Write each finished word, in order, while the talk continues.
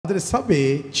ಆದರೆ ಸಭೆ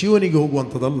ಚಿಯೋನಿಗೆ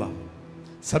ಹೋಗುವಂಥದ್ದಲ್ಲ.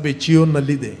 ಸಭೆ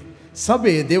ಚಿಯೋನ್ನಲ್ಲಿದೆ.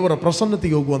 ಸಭೆ ದೇವರ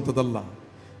ಪ್ರಸನ್ನತೆಗೆ ಹೋಗುವಂಥದ್ದಲ್ಲ.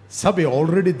 ಸಭೆ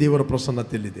ಆಲ್ರೆಡಿ ದೇವರ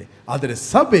ಪ್ರಸನ್ನತೆಯಲ್ಲಿದೆ. ಆದರೆ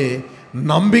ಸಭೆ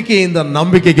ನಂಬಿಕೆಯಿಂದ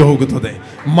ನಂಬಿಕೆಗೆ ಹೋಗುತ್ತದೆ,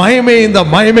 ಮಹಿಮೆಯಿಂದ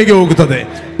ಮಹಿಮೆಗೆ ಹೋಗುತ್ತದೆ,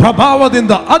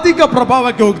 ಪ್ರಭಾವದಿಂದ ಅಧಿಕ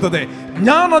ಪ್ರಭಾವಕ್ಕೆ ಹೋಗುತ್ತದೆ,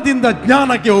 ಜ್ಞಾನದಿಂದ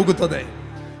ಜ್ಞಾನಕ್ಕೆ ಹೋಗುತ್ತದೆ,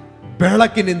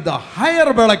 ಬೆಳಕಿನಿಂದ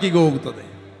ಹೈಯರ್ ಬೆಳಕಿಗೆ ಹೋಗುತ್ತದೆ.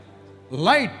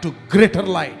 Light to greater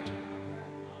light.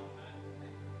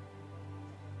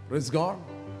 Praise God.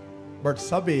 But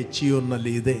ಸಭೆ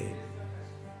ಚಿಯೋನ್ನಲ್ಲಿ ಇದೆ.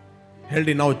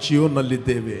 ಹೇಳಿ, ನಾವು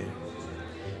ಚಿಯೋನ್ನಲ್ಲಿದ್ದೇವೆ.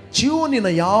 ಚಿಯೋನಿನ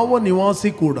ಯಾವ ನಿವಾಸಿ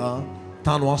ಕೂಡ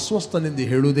ತಾನು ಅಸ್ವಸ್ಥನೆಂದು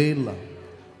ಹೇಳುವುದೇ ಇಲ್ಲ.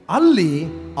 ಅಲ್ಲಿ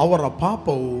ಅವರ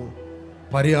ಪಾಪವು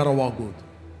ಪರಿಹಾರವಾಗುವುದು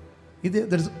ಇದೆ.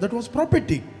 That was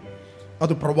ಪ್ರಾಫೆಟಿಕ್.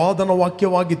 ಅದು ಪ್ರವಾದನ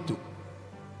ವಾಕ್ಯವಾಗಿತ್ತು.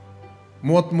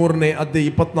 33ನೇ ಅಧ್ಯಾಯ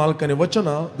 24ನೇ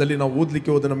ವಚನದಲ್ಲಿ ನಾವು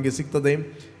ಓದಲಿಕ್ಕೆ ಹೋದರೆ ನಮಗೆ ಸಿಗ್ತದೆ.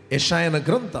 ಯೆಶಾಯನ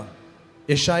ಗ್ರಂಥ,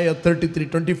 ಯೆಶಾಯ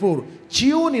 33:24.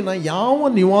 ಚಿಯೋನಿನ ಯಾವ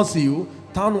ನಿವಾಸಿಯು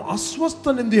ತಾನು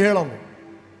ಅಸ್ವಸ್ಥನೆಂದು ಹೇಳನು.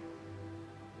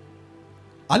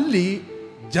 ಅಲ್ಲಿ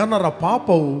ಜನರ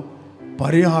ಪಾಪವು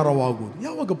ಪರಿಹಾರವಾಗುವುದು.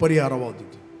 ಯಾವಾಗ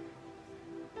ಪರಿಹಾರವಾಗುವುದು?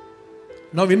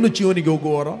 ನಾವಿನ್ನು ಚಿಯೋನಿಗೆ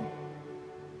ಹೋಗುವವರ?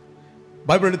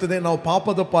 ಬೈಬಲ್ ಹೇಳುತ್ತದೆ, ನಾವು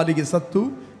ಪಾಪದ ಪಾಲಿಗೆ ಸತ್ತು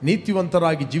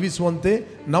ನೀತಿವಂತರಾಗಿ ಜೀವಿಸುವಂತೆ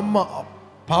ನಮ್ಮ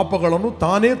ಪಾಪಗಳನ್ನು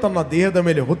ತಾನೇ ತನ್ನ ದೇಹದ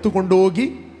ಮೇಲೆ ಹೊತ್ತುಕೊಂಡು ಹೋಗಿ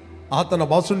ಆತನ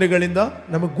ಬಾಸುಂಡೆಗಳಿಂದ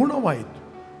ನಮಗೆ ಗುಣವಾಯಿತು.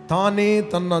 ತಾನೇ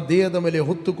ತನ್ನ ದೇಹದ ಮೇಲೆ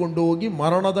ಹೊತ್ತುಕೊಂಡು ಹೋಗಿ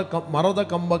ಮರದ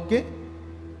ಕಂಬಕ್ಕೆ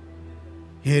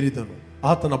ಹೇರಿದನು.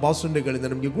 ಆತನ ಬಾಸುಂಡೆಗಳಿಂದ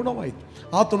ನಮಗೆ ಗುಣವಾಯಿತು.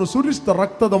 ಆತನು ಸುರಿಸಿದ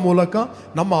ರಕ್ತದ ಮೂಲಕ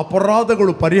ನಮ್ಮ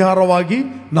ಅಪರಾಧಗಳು ಪರಿಹಾರವಾಗಿ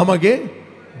ನಮಗೆ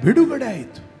ಬಿಡುಗಡೆ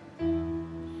ಆಯಿತು.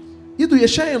 ಇದು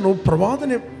ಯೆಶಾಯನು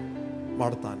ಪ್ರವಾದನೆ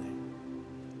ಮಾಡ್ತಾನೆ.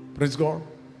 Praise God.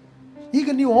 ಈಗ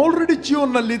ನೀವು ಆಲ್ರೆಡಿ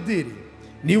ಚಿಯೋನ್ನಲ್ಲಿದ್ದೀರಿ.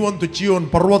 ನೀವಂತೂ ಚಿಯೋನ್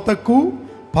ಪರ್ವತಕ್ಕೂ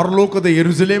ಪರಲೋಕದ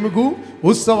ಯೆರೂಸಲೇಮಿಗೂ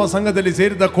ಉತ್ಸವ ಸಂಘದಲ್ಲಿ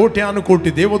ಸೇರಿದ ಕೋಟ್ಯಾನುಕೋಟಿ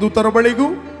ದೇವದೂತರ ಬಳಿಗೂ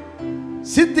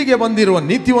ಸಿದ್ಧಿಗೆ ಬಂದಿರುವ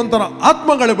ನೀತಿವಂತರ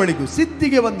ಆತ್ಮಗಳ ಬಳಿಗೂ,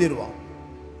 ಸಿದ್ಧಿಗೆ ಬಂದಿರುವ,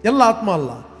 ಎಲ್ಲ ಆತ್ಮ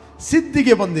ಅಲ್ಲ,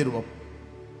 ಸಿದ್ಧಿಗೆ ಬಂದಿರುವ,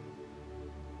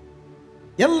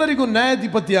 ಎಲ್ಲರಿಗೂ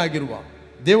ನ್ಯಾಯಾಧಿಪತಿಯಾಗಿರುವ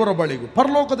ದೇವರ ಬಳಿಗೂ,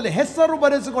 ಪರಲೋಕದಲ್ಲಿ ಹೆಸರು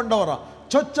ಬರೆಸಿಕೊಂಡವರ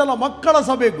ಚೊಚ್ಚಲ ಮಕ್ಕಳ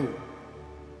ಸಭೆಗೂ,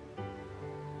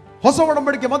 ಹೊಸ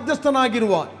ಒಡಂಬಡಿಕೆ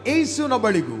ಮಧ್ಯಸ್ಥನಾಗಿರುವ ಯೇಸುವಿನ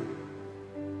ಬಳಿಗೂ,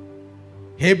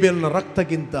 ಹೇಬೇಲನ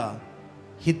ರಕ್ತಕ್ಕಿಂತ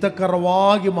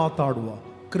ಹಿತಕರವಾಗಿ ಮಾತಾಡುವ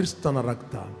ಕ್ರಿಸ್ತನ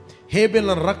ರಕ್ತ.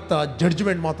 ಹೇಬೇಲನ ರಕ್ತ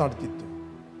ಜಡ್ಜ್ಮೆಂಟ್ ಮಾತಾಡ್ತಿತ್ತು,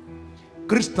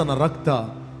 ಕ್ರಿಸ್ತನ ರಕ್ತ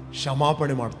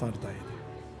ಕ್ಷಮಾಪಣೆ ಮಾಡ್ತಾ ಇರ್ತಾ ಇದೆ.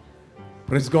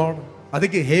 Praise God.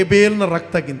 ಅದಕ್ಕೆ ಹೇಬೇಲನ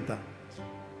ರಕ್ತಕ್ಕಿಂತ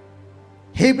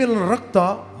ಹೇಬೇಲನ ರಕ್ತ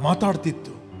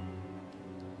ಮಾತಾಡ್ತಿತ್ತು,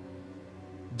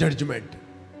 ಜಡ್ಜ್ಮೆಂಟ್.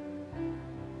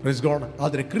 Praise God.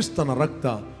 ಆದರೆ ಕ್ರಿಸ್ತನ ರಕ್ತ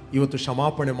ಇವತ್ತು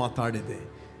ಕ್ಷಮಾಪಣೆ ಮಾತಾಡಿದೆ.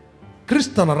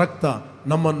 ಕ್ರಿಸ್ತನ ರಕ್ತ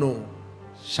ನಮ್ಮನ್ನು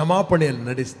ಕ್ಷಮಾಪಣೆಯಲ್ಲಿ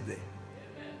ನಡೆಸಿದೆ.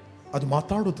 ಅದು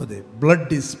ಮಾತಾಡುತ್ತದೆ.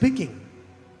 Blood is speaking.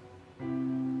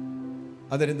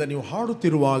 ಅದರಿಂದ ನೀವು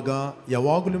ಹಾಡುತ್ತಿರುವಾಗ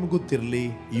ಯಾವಾಗಲೂ ನಿಮಗೆ ಗೊತ್ತಿರಲಿ,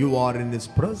 you are in his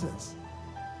presence.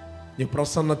 ನೀವು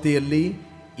ಪ್ರಸನ್ನತೆಯಲ್ಲಿ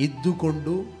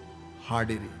ಇದ್ದುಕೊಂಡು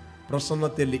ಹಾಡಿರಿ,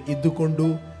 ಪ್ರಸನ್ನತೆಯಲ್ಲಿ ಇದ್ದುಕೊಂಡು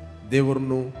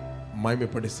ದೇವರನ್ನು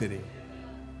ಮಹಿಮೆಪಡಿಸಿರಿ.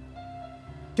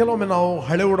 ಕೆಲವೊಮ್ಮೆ ನಾವು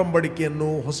ಹಳೆ ಒಡಂಬಡಿಕೆಯನ್ನು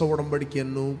ಹೊಸ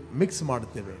ಒಡಂಬಡಿಕೆಯನ್ನು ಮಿಕ್ಸ್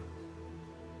ಮಾಡ್ತೇವೆ.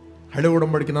 ಹಳೆ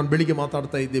ಒಡಂಬಡಿಕೆ, ನಾನು ಬೆಳಿಗ್ಗೆ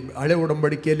ಮಾತಾಡ್ತಾ ಇದ್ದೆ, ಹಳೆ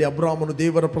ಒಡಂಬಡಿಕೆಯಲ್ಲಿ ಅಬ್ರಾಮನು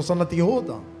ದೇವರ ಪ್ರಸನ್ನತೆಗೆ ಹೋದ,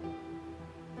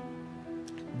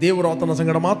 ದೇವರು ಆತನ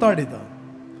ಸಂಗಡ ಮಾತಾಡಿದ.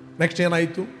 ನೆಕ್ಸ್ಟ್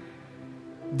ಏನಾಯಿತು?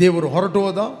 ದೇವರು ಹೊರಟು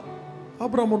ಹೋದ,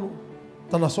 ಅಬ್ರಾಮನು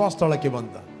ತನ್ನ ಸ್ವಸ್ಥಳಕ್ಕೆ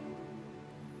ಬಂದ.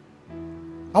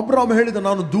 ಅಬ್ರಾಮ ಹೇಳಿದ,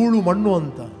 ನಾನು ಧೂಳು ಮಣ್ಣು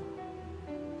ಅಂತ.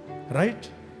 ರೈಟ್?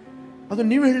 ಅದು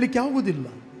ನೀವು ಹೇಳಲಿಕ್ಕೆ ಆಗುವುದಿಲ್ಲ.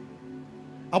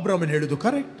 ಅಬ್ರಾಮನ್ ಹೇಳಿದ್ದು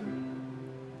ಕರೆಕ್ಟ್.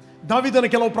 ದಾವೀದನ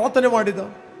ಕೆಲವು ಪ್ರಾರ್ಥನೆ ಮಾಡಿದ,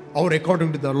 ಅವರು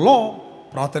ಅಕಾರ್ಡಿಂಗ್ ಟು ದ ಲಾ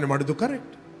ಪ್ರಾರ್ಥನೆ ಮಾಡಿದ್ದು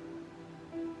ಕರೆಕ್ಟ್.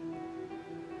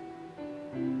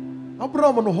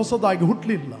 ಅಬ್ರಾಮನು ಹೊಸದಾಗಿ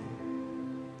ಹುಟ್ಟಲಿಲ್ಲ.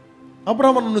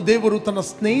 ಅಬ್ರಾಮನನ್ನು ದೇವರು ತನ್ನ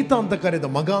ಸ್ನೇಹಿತ ಅಂತ ಕರೆದ,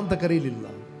 ಮಗ ಅಂತ ಕರೆಯಲಿಲ್ಲ.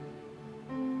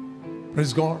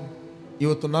 Praise God.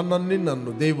 ಇವತ್ತು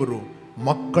ನನ್ನನ್ನು ದೇವರು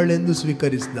ಮಕ್ಕಳೆಂದು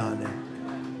ಸ್ವೀಕರಿಸಿದ್ದಾನೆ.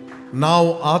 ನಾವು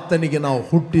ಆತನಿಗೆ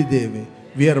ಹುಟ್ಟಿದ್ದೇವೆ.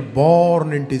 We are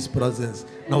born in his presence.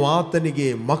 ನಾವು ಆತನಿಗೆ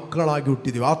ಮಕ್ಕಳಾಗಿ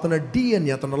ಹುಟ್ಟಿದ್ದೇವೆ. ಆತನ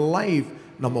DNA, ಆತನ ಲೈಫ್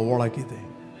ನಮ್ಮ ಒಳಗಿದೆ.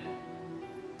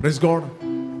 Praise God.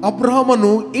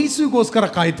 ಅಬ್ರಾಮನು ಯೇಸುಗೋಸ್ಕರ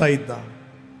ಕಾಯ್ತಾ ಇದ್ದ.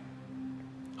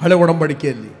 ಹಳೆ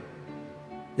ಒಡಂಬಡಿಕೆಯಲ್ಲಿ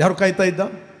ಯಾರು ಕಾಯ್ತಾ ಇದ್ದ?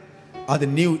 ಆದರೆ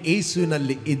ನೀವು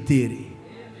ಯೇಸುವಿನಲ್ಲಿ ಇದ್ದೀರಿ.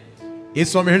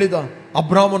 ಯೇಸು ಹೇಳಿದ,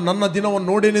 ಅಬ್ರಾಮನು ನನ್ನ ದಿನವನ್ನು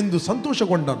ನೋಡೇನೆಂದು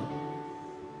ಸಂತೋಷಗೊಂಡನು,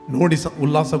 ನೋಡಿ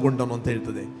ಉಲ್ಲಾಸಗೊಂಡನು ಅಂತ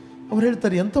ಹೇಳ್ತದೆ. ಅವ್ರು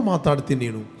ಹೇಳ್ತಾರೆ, ಎಂತ ಮಾತಾಡ್ತೀನಿ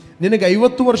ನೀನು, ನಿನಗೆ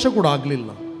 50 ವರ್ಷ ಕೂಡ ಆಗಲಿಲ್ಲ,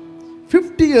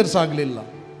 50 years ಆಗಲಿಲ್ಲ,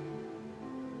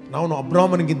 ನಾನು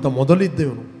ಅಬ್ರಾಮನಿಗಿಂತ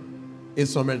ಮೊದಲಿದ್ದೇವನು.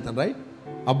 ಯೇಸು ಹೇಳ್ತಾನೆ, ರೈಟ್?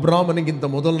 ಅಬ್ರಾಮನಿಗಿಂತ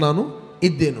ಮೊದಲು ನಾನು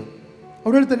ಇದ್ದೇನು.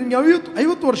 ಅವ್ರು ಹೇಳ್ತಾರೆ, ನಿನಗೆ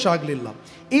 50 ವರ್ಷ ಆಗಲಿಲ್ಲ.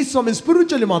 ಈ ಸ್ವಾಮಿ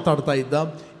ಸ್ಪಿರಿಚುವಲಿ ಮಾತಾಡ್ತಾ ಇದ್ದ.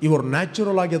 ಇವರು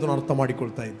ನ್ಯಾಚುರಲ್ ಆಗಿ ಅದನ್ನು ಅರ್ಥ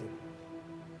ಮಾಡಿಕೊಳ್ತಾ ಇದ್ದು.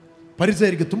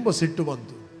 ಪರಿಸರಿಗೆ ತುಂಬ ಸಿಟ್ಟು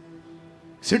ಬಂತು.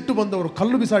 ಸಿಟ್ಟು ಬಂದವರು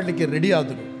ಕಲ್ಲು ಬಿಸಾಡಲಿಕ್ಕೆ ರೆಡಿ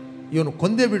ಆದರು. ಇವನು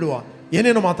ಕೊಂದೇ ಬಿಡುವ,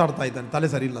 ಏನೇನೋ ಮಾತಾಡ್ತಾ ಇದ್ದಾನೆ ತಲೆ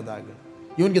ಸರಿ ಇಲ್ಲದಾಗ.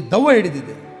 ಇವನಿಗೆ ದವ್ವ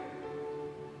ಹಿಡಿದಿದೆ.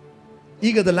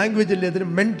 ಈಗದ ಲ್ಯಾಂಗ್ವೇಜಲ್ಲಿ ಆದರೆ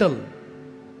ಮೆಂಟಲ್,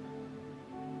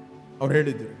 ಅವ್ರು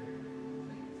ಹೇಳಿದ್ರು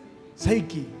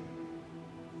ಸೈಕಿ,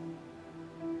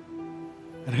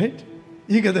 ರೈಟ್?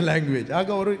 ಈಗದ ಲ್ಯಾಂಗ್ವೇಜ್. ಆಗ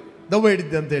ಅವರು ದವ್ವ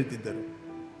ಹಿಡಿದ್ದೆ ಅಂತ ಹೇಳ್ತಿದ್ದರು.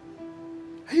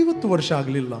 50 ವರ್ಷ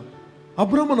ಆಗಲಿಲ್ಲ.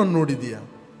 ಅಬ್ರಾಮನನ್ನು ನೋಡಿದೀಯಾ?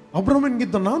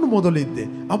 ಅಬ್ರಾಮನ್ಗಿಂತ ನಾನು ಮೊದಲಿದ್ದೆ.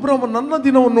 ಅಬ್ರಾಮನ್ ನನ್ನ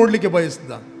ದಿನವನ್ನು ನೋಡ್ಲಿಕ್ಕೆ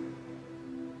ಬಯಸಿದ.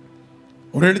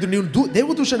 ಅವ್ರು ಹೇಳಿದ್ರು, ನೀವು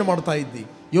ದೇವದೂಷಣೆ ಮಾಡ್ತಾ ಇದ್ದಿ,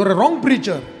 ಇವರ ರಾಂಗ್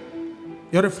ಪ್ರೀಚರ್,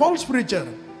 ಇವರ ಫಾಲ್ಸ್ ಪ್ರೀಚರ್.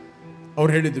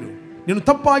 ಅವ್ರು ಹೇಳಿದ್ರು, ನೀನು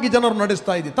ತಪ್ಪಾಗಿ ಜನರು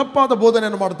ನಡೆಸ್ತಾ ಇದ್ದಿ, ತಪ್ಪಾದ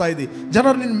ಬೋಧನೆಯನ್ನು ಮಾಡ್ತಾ ಇದ್ದಿ,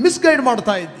 ಜನರು ನೀನು ಮಿಸ್ಗೈಡ್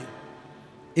ಮಾಡ್ತಾ ಇದ್ದಿ.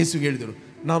 ಯೇಸುಗೆ ಹೇಳಿದರು,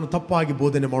 ನಾನು ತಪ್ಪಾಗಿ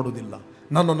ಬೋಧನೆ ಮಾಡುವುದಿಲ್ಲ,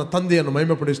 ನಾನು ನನ್ನ ತಂದೆಯನ್ನು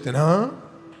ಮಹಿಮೆ ಪಡಿಸ್ತೇನೆ.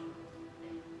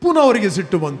 ಪುನಃ ಅವರಿಗೆ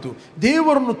ಸಿಟ್ಟು ಬಂತು.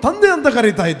 ದೇವರನ್ನು ತಂದೆ ಅಂತ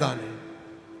ಕರೀತಾ ಇದ್ದಾನೆ.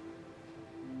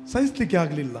 ಸಹಿಸ್ಲಿಕ್ಕೆ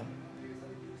ಆಗಲಿಲ್ಲ.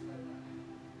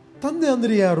 ತಂದೆ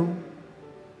ಅಂದ್ರೆ ಯಾರು?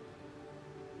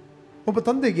 ಒಬ್ಬ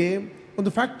ತಂದೆಗೆ ಒಂದು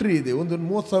ಫ್ಯಾಕ್ಟರಿ ಇದೆ, ಒಂದು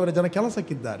 30,000 ಜನ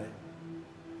ಕೆಲಸಕ್ಕಿದ್ದಾರೆ,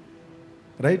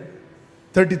 ರೈಟ್?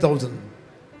 30,000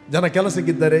 ಜನ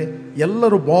ಕೆಲಸಕ್ಕಿದ್ದಾರೆ.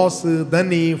 ಎಲ್ಲರೂ ಬಾಸ್,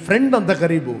 ದನಿ, ಫ್ರೆಂಡ್ ಅಂತ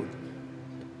ಕರೀಬಹುದು.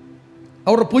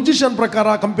 ಅವರ ಪೊಸಿಷನ್ ಪ್ರಕಾರ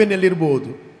ಕಂಪನಿಯಲ್ಲಿ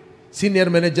ಇರಬಹುದು.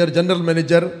 Senior manager, general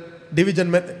manager,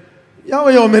 division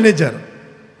ಯಾವ ಮ್ಯಾನೇಜರ್,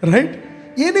 ರೈಟ್?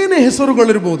 ಏನೇನೇ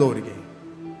ಹೆಸರುಗಳಿರ್ಬೋದು ಅವರಿಗೆ.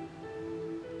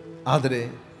 ಆದರೆ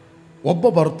ಒಬ್ಬ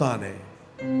ಬರ್ತಾನೆ,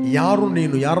 ಯಾರು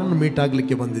ನೀನು, ಯಾರನ್ನು ಮೀಟ್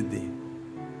ಆಗಲಿಕ್ಕೆ ಬಂದಿದ್ದಿ?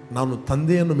 ನಾನು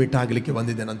ತಂದೆಯನ್ನು ಮೀಟ್ ಆಗಲಿಕ್ಕೆ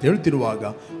ಬಂದಿದ್ದೇನೆ ಅಂತ ಹೇಳ್ತಿರುವಾಗ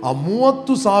ಆ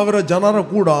 30,000 ಜನರು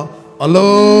ಕೂಡ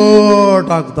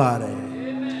ಅಲರ್ಟ್ ಆಗ್ತಾರೆ.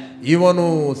 ಇವನು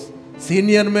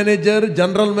ಸೀನಿಯರ್ ಮ್ಯಾನೇಜರ್,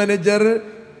 ಜನರಲ್ ಮ್ಯಾನೇಜರ್,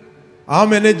 ಆ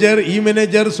ಮ್ಯಾನೇಜರ್, ಈ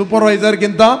ಮ್ಯಾನೇಜರ್,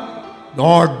 ಸೂಪರ್ವೈಸರ್ಗಿಂತ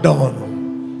ದೊಡ್ಡವನು.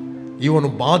 ಇವನು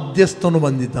ಬಾಧ್ಯಸ್ಥನು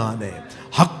ಬಂದಿದ್ದಾನೆ,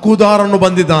 ಹಕ್ಕುದಾರನು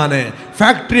ಬಂದಿದ್ದಾನೆ,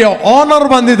 ಫ್ಯಾಕ್ಟರಿಯ ಓನರ್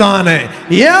ಬಂದಿದ್ದಾನೆ.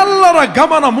 ಎಲ್ಲರ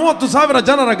ಗಮನ, 30,000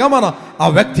 ಜನರ ಗಮನ ಆ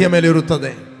ವ್ಯಕ್ತಿಯ ಮೇಲೆ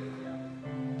ಇರುತ್ತದೆ.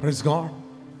 Praise God.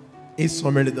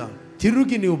 ಯೇಸು ಹೇಳಿದ,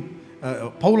 ತಿರುಗಿ ನೀವು,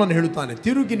 ಪೌಲನು ಹೇಳುತ್ತಾನೆ,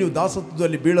 ತಿರುಗಿ ನೀವು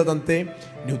ದಾಸತ್ವದಲ್ಲಿ ಬೀಳದಂತೆ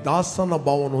ನೀವು ದಾಸನ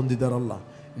ಭಾವನ ಹೊಂದಿದರಲ್ಲ,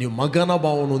 ನೀವು ಮಗನ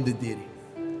ಭಾವನ ಹೊಂದಿದ್ದೀರಿ,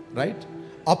 ರೈಟ್?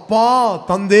 ಅಪ್ಪ,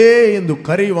 ತಂದೆ ಎಂದು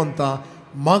ಕರೆಯುವಂತ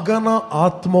ಮಗನ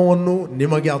ಆತ್ಮವನ್ನು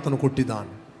ನಿಮಗೆ ಆತನು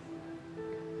ಕೊಟ್ಟಿದ್ದಾನೆ,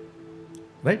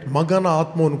 ರೈಟ್? ಮಗನ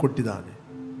ಆತ್ಮವನ್ನು ಕೊಟ್ಟಿದ್ದಾನೆ.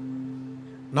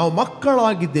 ನಾವು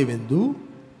ಮಕ್ಕಳಾಗಿದ್ದೇವೆಂದು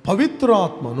ಪವಿತ್ರ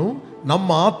ಆತ್ಮನು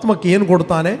ನಮ್ಮ ಆತ್ಮಕ್ಕೆ ಏನು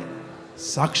ಕೊಡ್ತಾನೆ?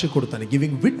 ಸಾಕ್ಷಿ ಕೊಡ್ತಾನೆ,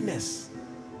 ಗಿವಿಂಗ್ ವಿಟ್ನೆಸ್.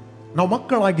 ನಾವು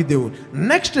ಮಕ್ಕಳಾಗಿದ್ದೆವು.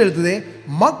 ನೆಕ್ಸ್ಟ್ ಹೇಳ್ತದೆ,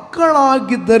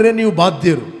 ಮಕ್ಕಳಾಗಿದ್ದರೆ ನೀವು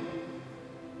ಬಾಧ್ಯರು.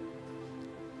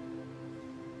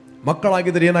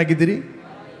 ಮಕ್ಕಳಾಗಿದ್ದರೆ ಏನಾಗಿದ್ದೀರಿ?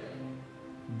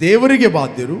 ದೇವರಿಗೆ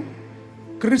ಬಾಧ್ಯರು,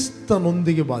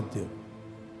 ಕ್ರಿಸ್ತನೊಂದಿಗೆ ಬಾಧ್ಯರು.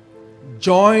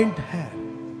 ಜಾಯಿಂಟ್ ಹೇರ್,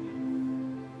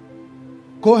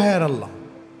 ಕೋಹೇರ್ ಅಲ್ಲ,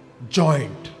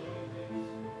 ಜಾಯಿಂಟ್.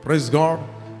 Praise God.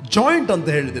 ಜಾಯಿಂಟ್ ಅಂತ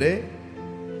ಹೇಳಿದ್ರೆ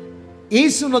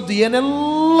ಯೇಸುನದ್ದು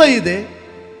ಏನೆಲ್ಲ ಇದೆ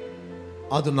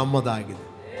ಅದು ನಮ್ಮದಾಗಿದೆ.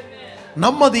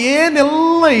 ನಮ್ಮದು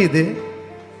ಏನೆಲ್ಲ ಇದೆ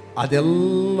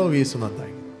ಅದೆಲ್ಲವೂ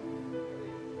ಯೇಸುನದ್ದಾಗಿದೆ.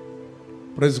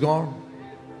 Praise God.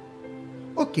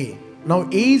 ಓಕೆ, ನಾವು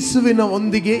ಯೇಸುವಿನ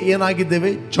ಒಂದಿಗೆ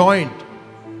ಏನಾಗಿದ್ದೇವೆ? ಜಾಯಿಂಟ್,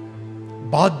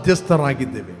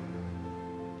 ಬಾಧ್ಯಸ್ಥರಾಗಿದ್ದೇವೆ.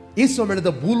 ಯೇಸು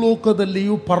ಹೇಳಿದ,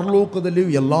 ಭೂಲೋಕದಲ್ಲಿಯೂ ಪರಲೋಕದಲ್ಲಿಯೂ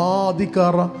ಎಲ್ಲ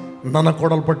ಅಧಿಕಾರ ನನಗೆ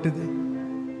ಕೊಡಲ್ಪಟ್ಟಿದೆ.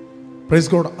 Praise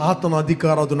God. ಆತನ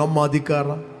ಅಧಿಕಾರ ಅದು ನಮ್ಮ ಅಧಿಕಾರ.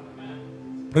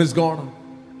 Praise God.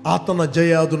 ಆತನ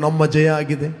ಜಯ ಅದು ನಮ್ಮ ಜಯ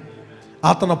ಆಗಿದೆ.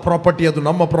 ಆತನ ಪ್ರಾಪರ್ಟಿ ಅದು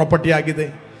ನಮ್ಮ ಪ್ರಾಪರ್ಟಿ ಆಗಿದೆ.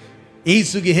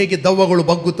 ಯೇಸುಗೆ ಹೇಗೆ ದವ್ವಗಳು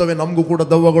ಬಗ್ಗುತ್ತವೆ, ನಮಗೂ ಕೂಡ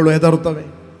ದವ್ವಗಳು ಹೆದರುತ್ತವೆ.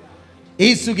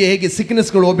 ಯೇಸುಗೆ ಹೇಗೆ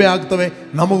ಸಿಕ್ನೆಸ್ಗಳು ಒಬೆ ಆಗ್ತವೆ,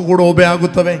 ನಮಗೂ ಕೂಡ ಒಬೆ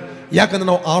ಆಗುತ್ತವೆ. ಯಾಕಂದ್ರೆ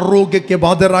ನಾವು ಆರೋಗ್ಯಕ್ಕೆ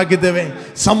ಬಾಧ್ಯರಾಗಿದ್ದೇವೆ,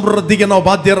 ಸಮೃದ್ಧಿಗೆ ನಾವು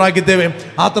ಬಾಧ್ಯರಾಗಿದ್ದೇವೆ,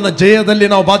 ಆತನ ಜಯದಲ್ಲಿ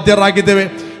ನಾವು ಬಾಧ್ಯರಾಗಿದ್ದೇವೆ.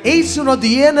 ಯೇಸುನದು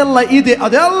ಏನೆಲ್ಲ ಇದೆ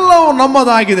ಅದೆಲ್ಲವೂ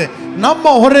ನಮ್ಮದಾಗಿದೆ. ನಮ್ಮ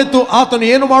ಹೊರತು ಆತನು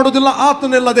ಏನು ಮಾಡುವುದಿಲ್ಲ,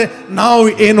 ಆತನಿಲ್ಲದೆ ನಾವು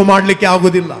ಏನು ಮಾಡಲಿಕ್ಕೆ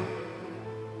ಆಗುವುದಿಲ್ಲ.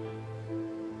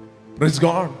 Praise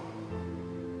God.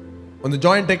 ಒಂದು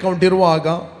ಜಾಯಿಂಟ್ ಅಕೌಂಟ್ ಇರುವಾಗ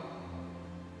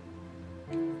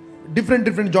ಡಿಫ್ರೆಂಟ್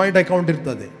ಜಾಯಿಂಟ್ ಅಕೌಂಟ್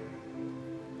ಇರ್ತದೆ,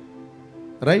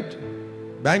 ರೈಟ್?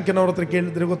 ಬ್ಯಾಂಕಿನವ್ರ ಹತ್ರ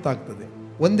ಕೇಳಿದ್ರೆ ಗೊತ್ತಾಗ್ತದೆ.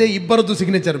 ಒಂದೇ ಇಬ್ಬರದ್ದು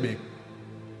ಸಿಗ್ನೇಚರ್ ಬೇಕು,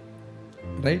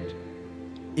 ರೈಟ್?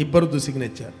 ಇಬ್ಬರದ್ದು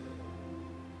ಸಿಗ್ನೇಚರ್.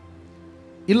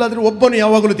 ಇಲ್ಲಾದ್ರೆ ಒಬ್ಬನು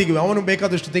ಯಾವಾಗಲೂ ತೆಗಿಬೇಕು, ಅವನು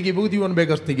ಬೇಕಾದಷ್ಟು ತೆಗಿಬಹುದು, ಇವನು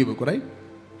ಬೇಕಾದಷ್ಟು ತೆಗಿಬೇಕು, ರೈಟ್?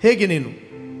 ಹೇಗೆ ನೀನು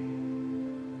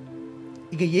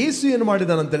ಈಗ ಯೇಸು ಏನು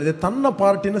ಮಾಡಿದಾನೆ ಅಂತ ಹೇಳಿದ್ರೆ, ತನ್ನ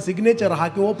ಪಾರ್ಟಿನ ಸಿಗ್ನೇಚರ್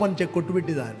ಹಾಕಿ ಓಪನ್ ಚೆಕ್ ಕೊಟ್ಟು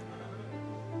ಬಿಟ್ಟಿದ್ದಾನೆ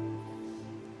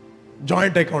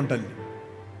ಜಾಯಿಂಟ್ ಅಕೌಂಟ್ ಅಲ್ಲಿ.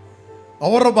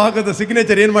 ಅವರ ಭಾಗದ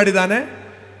ಸಿಗ್ನೇಚರ್ ಏನು ಮಾಡಿದ್ದಾನೆ?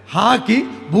 ಹಾಕಿ,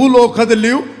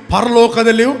 ಭೂಲೋಕದಲ್ಲಿಯೂ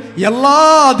ಪರಲೋಕದಲ್ಲಿಯೂ ಎಲ್ಲಾ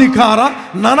ಅಧಿಕಾರ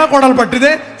ನನಗೆ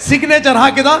ಕೊಡಲ್ಪಟ್ಟಿದೆ, ಸಿಗ್ನೇಚರ್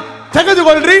ಹಾಕಿದ,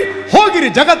 ತೆಗೆದುಕೊಳ್ಳ್ರಿ, ಹೋಗಿರಿ,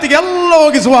 ಜಗತ್ತಿಗೆ ಎಲ್ಲ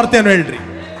ಹೋಗಿ ಸುವಾರ್ತೆಯನ್ನು ಹೇಳ್ರಿ.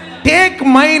 ಟೇಕ್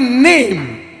ಮೈ ನೇಮ್,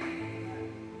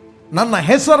 ನನ್ನ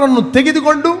ಹೆಸರನ್ನು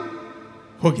ತೆಗೆದುಕೊಂಡು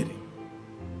ಹೋಗಿರಿ.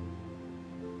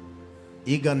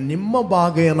 ಈಗ ನಿಮ್ಮ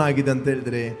ಭಾಗ ಏನಾಗಿದೆ ಅಂತ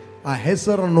ಹೇಳಿದ್ರೆ, ಆ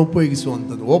ಹೆಸರನ್ನು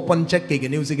ಉಪಯೋಗಿಸುವಂಥದ್ದು. ಓಪನ್ ಚೆಕ್ಕಿಗೆ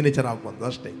ನೀವು ಸಿಗ್ನೇಚರ್ ಹಾಕುವಂಥದ್ದು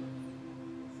ಅಷ್ಟೇ.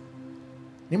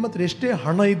 ನಿಮ್ಮ ಹತ್ರ ಎಷ್ಟೇ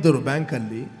ಹಣ ಇದ್ದರೂ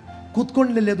ಬ್ಯಾಂಕಲ್ಲಿ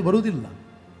ಕೂತ್ಕೊಂಡ್ಲಲ್ಲಿ ಅದು ಬರುವುದಿಲ್ಲ.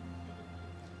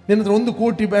 ನಿನ್ನ ಹತ್ರ 1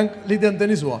 ಕೋಟಿ ಬ್ಯಾಂಕ್ ಇದೆ ಅಂತ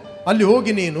ಎನಿಸುವ, ಅಲ್ಲಿ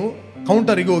ಹೋಗಿ ನೀನು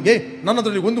ಕೌಂಟರಿಗೆ ಹೋಗಿ ನನ್ನ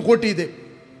ಹತ್ರ 1 ಕೋಟಿ ಇದೆ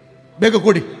ಬೇಗ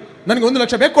ಕೊಡಿ, ನನಗೆ 1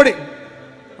 ಲಕ್ಷ ಬೇಕು ಕೊಡಿ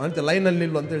ಅಂತ ಲೈನಲ್ಲಿ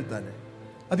ನಿಲ್ಲು ಅಂತ ಹೇಳ್ತಾನೆ.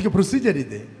 ಅದಕ್ಕೆ ಪ್ರೊಸೀಜರ್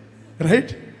ಇದೆ,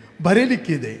 ರೈಟ್?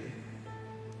 ಬರೀಲಿಕ್ಕಿದೆ,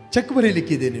 ಚೆಕ್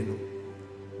ಬರೀಲಿಕ್ಕಿದೆ. ನೀನು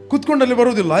ಕೂತ್ಕೊಂಡಲ್ಲಿ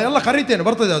ಬರುವುದಿಲ್ಲ, ಎಲ್ಲ ಕರೀತೇನೆ,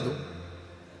 ಬರ್ತದೆ ಅದು.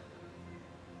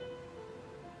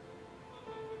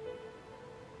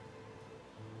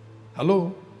 ಹಲೋ,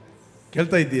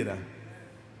 ಕೇಳ್ತಾ ಇದ್ದೀರಾ?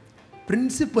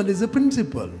 Principal is A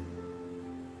principal.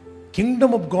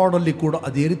 Kingdom of god ಅಲ್ಲಿ ಕೂಡ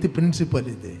ಅದೇ ರೀತಿ ಪ್ರಿನ್ಸಿಪಲ್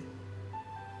ಇದೆ,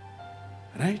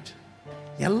 ರೈಟ್?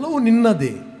 ಎಲ್ಲವೂ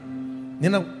ನಿನ್ನದೇ.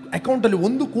 ನಿನ್ನ ಅಕೌಂಟಲ್ಲಿ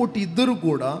 1 ಕೋಟಿ ಇದ್ದರೂ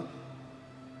ಕೂಡ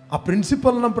ಆ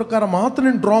ಪ್ರಿನ್ಸಿಪಲ್ನ ಪ್ರಕಾರ ಮಾತ್ರ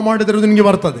ನೀನು ಡ್ರಾ ಮಾಡಿದರೆ ನಿನಗೆ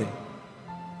ಬರ್ತದೆ,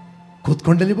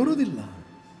 ಕೂತ್ಕೊಂಡಲ್ಲಿ ಬರುವುದಿಲ್ಲ.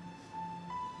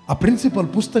 ಆ ಪ್ರಿನ್ಸಿಪಲ್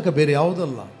ಪುಸ್ತಕ ಬೇರೆ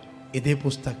ಯಾವುದಲ್ಲ, ಇದೇ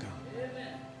ಪುಸ್ತಕ.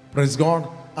 Praise God.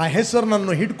 ಆ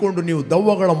ಹೆಸರನ್ನು ಹಿಡ್ಕೊಂಡು ನೀವು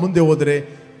ದವ್ವಗಳ ಮುಂದೆ ಹೋದರೆ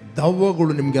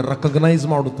ದವ್ವಗಳು ನಿಮಗೆ ರೆಕಗ್ನೈಸ್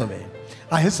ಮಾಡುತ್ತವೆ.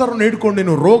 ಆ ಹೆಸರನ್ನು ಹಿಡ್ಕೊಂಡು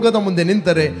ನೀವು ರೋಗದ ಮುಂದೆ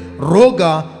ನಿಂತರೆ ರೋಗ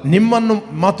ನಿಮ್ಮನ್ನು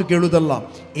ಮಾತು ಕೇಳುವುದಲ್ಲ,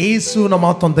 ಏಸುವಿನ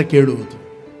ಮಾತು ಅಂತ ಕೇಳುವುದು.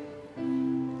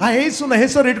 ಆ ಏಸುವಿನ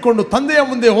ಹೆಸರು ಇಟ್ಕೊಂಡು ತಂದೆಯ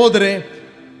ಮುಂದೆ ಹೋದರೆ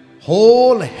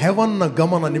ಹೋಲ್ ಹೆವನ್ನ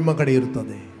ಗಮನ ನಿಮ್ಮ ಕಡೆ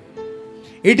ಇರುತ್ತದೆ.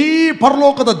 ಇಡೀ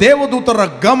ಪರಲೋಕದ ದೇವದೂತರ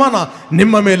ಗಮನ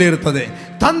ನಿಮ್ಮ ಮೇಲೆ ಇರುತ್ತದೆ.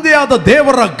 ತಂದೆಯಾದ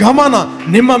ದೇವರ ಗಮನ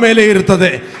ನಿಮ್ಮ ಮೇಲೆ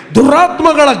ಇರುತ್ತದೆ.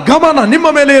 ದುರಾತ್ಮಗಳ ಗಮನ ನಿಮ್ಮ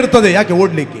ಮೇಲೆ ಇರುತ್ತದೆ. ಯಾಕೆ?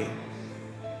 ಓಡ್ಲಿಕ್ಕೆ,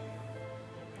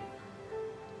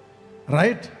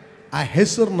 ರೈಟ್? ಆ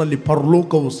ಹೆಸರಿನಲ್ಲಿ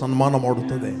ಪರಲೋಕವು ಸನ್ಮಾನ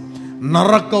ಮಾಡುತ್ತದೆ,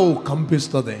 ನರಕವು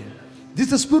ಕಂಪಿಸ್ತದೆ.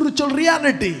 This is spiritual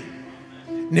reality.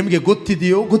 ನಿಮಗೆ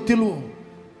ಗೊತ್ತಿದೆಯೋ ಗೊತ್ತಿಲ್ವೋ,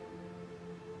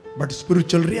 but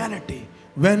spiritual reality.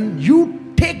 When you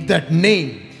take that name,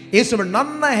 ಯೇಸು,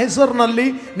 ನನ್ನ ಹೆಸರಿನಲ್ಲಿ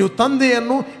ನೀವು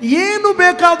ತಂದೆಯನ್ನು ಏನು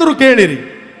ಬೇಕಾದರೂ ಕೇಳಿರಿ.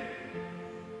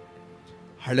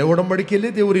 ಹಳೆ ಒಡಂಬಡಿಕೆಯಲ್ಲೇ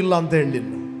ದೇವರಿಲ್ಲ ಅಂತ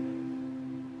ಹೇಳಲಿಲ್ಲ,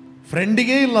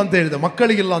 ಫ್ರೆಂಡಿಗೆ ಇಲ್ಲ ಅಂತ ಹೇಳಿದ,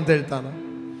 ಮಕ್ಕಳಿಗಿಲ್ಲ ಅಂತ ಹೇಳ್ತಾನ.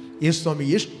 ಯೇಸು ಸ್ವಾಮಿ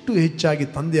ಎಷ್ಟು ಹೆಚ್ಚಾಗಿ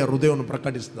ತಂದೆಯ ಹೃದಯವನ್ನು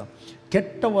ಪ್ರಕಟಿಸಿದ.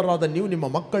 ಕೆಟ್ಟವರಾದ ನೀವು ನಿಮ್ಮ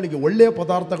ಮಕ್ಕಳಿಗೆ ಒಳ್ಳೆಯ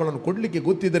ಪದಾರ್ಥಗಳನ್ನು ಕೊಡಲಿಕ್ಕೆ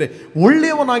ಗೊತ್ತಿದ್ದರೆ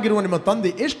ಒಳ್ಳೆಯವನಾಗಿರುವ ನಿಮ್ಮ ತಂದೆ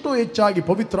ಎಷ್ಟೋ ಹೆಚ್ಚಾಗಿ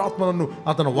ಪವಿತ್ರಾತ್ಮನನ್ನು,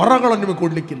 ಆತನ ವರಗಳನ್ನು ನಿಮಗೆ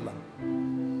ಕೊಡಲಿಕ್ಕಿಲ್ಲ.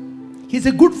 Is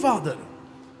A good father.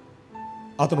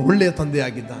 ಆತನು ಒಳ್ಳೆಯ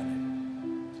ತಂದೆಯಾಗಿದ್ದಾನೆ.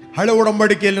 ಹಳೆ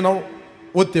ಒಡಂಬಡಿಕೆಯಲ್ಲಿ ನಾವು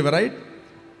ಓದ್ತೇವೆ, ರೈಟ್?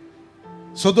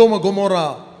 ಸೊದೋಮ ಗೊಮೋರ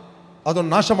ಅದನ್ನು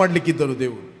ನಾಶ ಮಾಡಲಿಕ್ಕಿದ್ದರು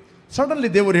ದೇವರು. ಸಡನ್ಲಿ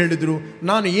ದೇವರು ಹೇಳಿದರು,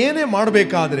 ನಾನು ಏನೇ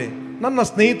ಮಾಡಬೇಕಾದ್ರೆ ನನ್ನ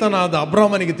ಸ್ನೇಹಿತನಾದ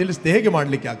ಅಬ್ರಾಹ್ಮನಿಗೆ ತಿಳಿಸಿದೆ ಹೇಗೆ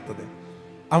ಮಾಡಲಿಕ್ಕೆ ಆಗ್ತದೆ.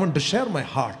 I want to share my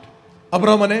heart.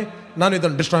 ಅಬ್ರಾಹ್ಮನೇ, ನಾನು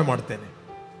ಇದನ್ನು ಡಿಸ್ಟ್ರಾಯ್ ಮಾಡ್ತೇನೆ.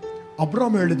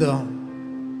 ಅಬ್ರಾಹ್ಮ ಹೇಳಿದ,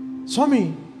 ಸ್ವಾಮಿ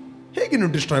ಹೇಗೆ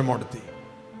ನೀವು ಡಿಸ್ಟ್ರಾಯ್ ಮಾಡುತ್ತೀ?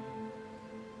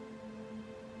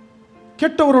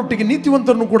 ಕೆಟ್ಟವರೊಟ್ಟಿಗೆ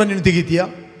ನೀತಿವಂತರನ್ನು ಕೂಡ ನೀನು ತೆಗಿತೀಯಾ?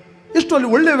 ಎಷ್ಟು ಅಲ್ಲಿ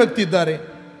ಒಳ್ಳೆಯ ವ್ಯಕ್ತಿ ಇದ್ದಾರೆ,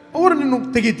 ಅವರು ನೀನು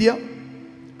ತೆಗಿತೀಯಾ?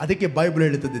 ಅದಕ್ಕೆ ಬೈಬಲ್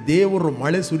ಹೇಳುತ್ತದೆ, ದೇವರು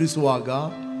ಮಳೆ ಸುರಿಸುವಾಗ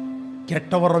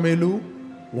ಕೆಟ್ಟವರ ಮೇಲೂ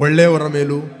ಒಳ್ಳೆಯವರ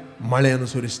ಮೇಲೂ ಮಳೆಯನ್ನು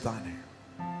ಸುರಿಸ್ತಾನೆ.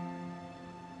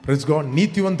 Praise God.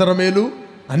 ನೀತಿವಂತರ ಮೇಲೂ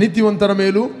ಅನೀತಿವಂತರ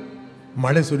ಮೇಲೂ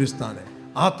ಮಳೆ ಸುರಿಸ್ತಾನೆ.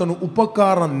 ಆತನು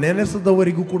ಉಪಕಾರ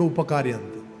ನೆನೆಸದವರಿಗೂ ಕೂಡ ಉಪಕಾರಿ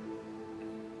ಅಂತ.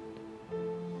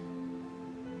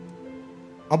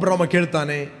 ಅಬ್ರಾಮ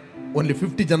ಕೇಳ್ತಾನೆ, ಓನ್ಲಿ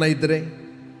 50 ಜನ ಇದ್ದರೆ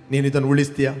ನೀನು ಇದನ್ನು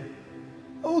ಉಳಿಸ್ತೀಯಾ?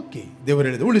 ಓಕೆ, ದೇವರು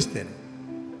ಹೇಳಿದ ಉಳಿಸ್ತೇನೆ.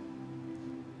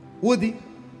 ಓದಿ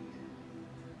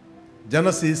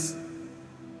ಜನಸಿಸ್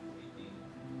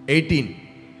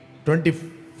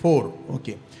 18:24.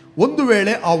 ಓಕೆ. ಒಂದು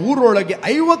ವೇಳೆ ಆ ಊರೊಳಗೆ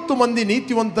 50 ಮಂದಿ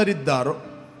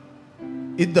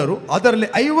ಇದ್ದರು, ಅದರಲ್ಲಿ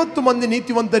 50 ಮಂದಿ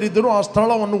ನೀತಿವಂತರಿದ್ದರು, ಆ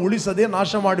ಸ್ಥಳವನ್ನು ಉಳಿಸದೆ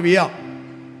ನಾಶ ಮಾಡುವಿಯಾ?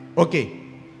 ಓಕೆ.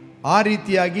 ಆ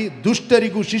ರೀತಿಯಾಗಿ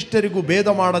ದುಷ್ಟರಿಗೂ ಶಿಷ್ಟರಿಗೂ ಭೇದ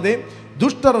ಮಾಡದೆ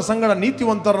ದುಷ್ಟರ ಸಂಗಡ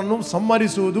ನೀತಿವಂತರನ್ನು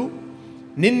ಸಂಹರಿಸುವುದು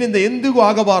ನಿನ್ನಿಂದ ಎಂದಿಗೂ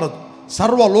ಆಗಬಾರದು.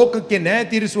 ಸರ್ವ ಲೋಕಕ್ಕೆ ನ್ಯಾಯ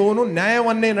ತೀರಿಸುವವನು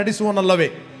ನ್ಯಾಯವನ್ನೇ ನಡೆಸುವನಲ್ಲವೇ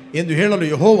ಎಂದು ಹೇಳಲು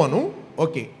ಯೆಹೋವನು,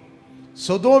 ಓಕೆ,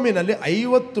 ಸೊದೋಮಿನಲ್ಲಿ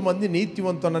 50 ಮಂದಿ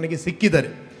ನೀತಿವಂತ ನನಗೆ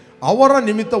ಸಿಕ್ಕಿದರೆ ಅವರ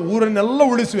ನಿಮಿತ್ತ ಊರನ್ನೆಲ್ಲ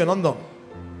ಉಳಿಸುವೆ ನಂದವನು.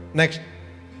 ನೆಕ್ಸ್ಟ್,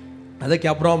 ಅದಕ್ಕೆ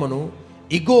ಅಬ್ರಾಮನು,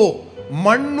 ಇಗೋ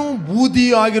ಮಣ್ಣು ಬೂದಿ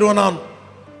ಆಗಿರುವ ನಾನು.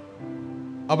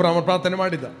 ಅಬ್ರಾಮ ಪ್ರಾರ್ಥನೆ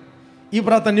ಮಾಡಿದ. ಈ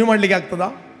ಪ್ರಾರ್ಥನೆ ನೀವು ಮಾಡಲಿಕ್ಕೆ ಆಗ್ತದಾ?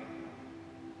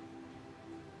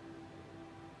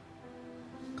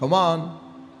 ಕಮಾನ್.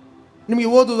 ನಿಮಗೆ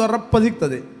ಓದುವುದು ರಪ್ಪ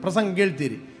ಸಿಗ್ತದೆ, ಪ್ರಸಂಗ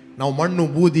ಕೇಳ್ತೀರಿ. ನಾವು ಮಣ್ಣು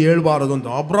ಬೂದಿ ಹೇಳ್ಬಾರದು ಅಂತ.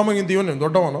 ಅಬ್ರಾಮಗಿಂತ ಇವನು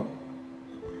ದೊಡ್ಡವನು.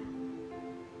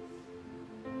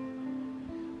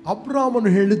 ಅಬ್ರಾಮನು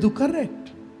ಹೇಳಿದ್ದು ಕರೆಕ್ಟ್.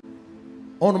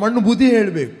 ಅವನು ಮಣ್ಣು ಬೂದಿ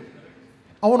ಹೇಳಬೇಕು.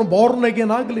 ಅವನು ಬಾರ್ನ್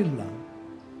ಅಗೇನ್ ಆಗಲಿಲ್ಲ,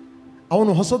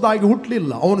 ಅವನು ಹೊಸದಾಗಿ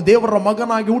ಹುಟ್ಟಲಿಲ್ಲ, ಅವನು ದೇವರ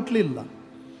ಮಗನಾಗಿ ಹುಟ್ಟಲಿಲ್ಲ.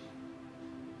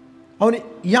 ಅವನು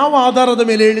ಯಾವ ಆಧಾರದ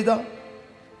ಮೇಲೆ ಹೇಳಿದ?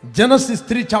 ಜನಸಿಸ್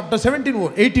 3:17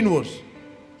 18 ವರ್ಸ್.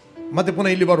 ಮತ್ತೆ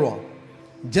ಪುನಃ ಇಲ್ಲಿ ಬರುವ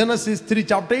ಜನಸಿಸ್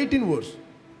 3:18 ವರ್ಸ್.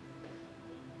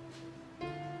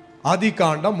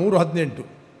 ಆದಿಕಾಂಡ 3:18.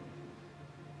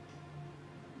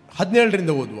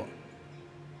 17ರಿಂದ ಓದುವ.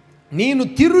 ನೀನು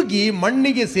ತಿರುಗಿ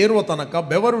ಮಣ್ಣಿಗೆ ಸೇರುವ ತನಕ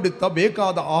ಬೆವರುಡಿತ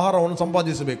ಬೇಕಾದ ಆಹಾರವನ್ನು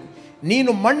ಸಂಪಾದಿಸಬೇಕು.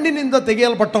 ನೀನು ಮಣ್ಣಿನಿಂದ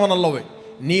ತೆಗೆಯಲ್ಪಟ್ಟವನಲ್ಲವೇ,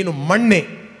 ನೀನು ಮಣ್ಣೆ,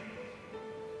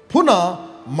 ಪುನಃ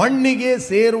ಮಣ್ಣಿಗೆ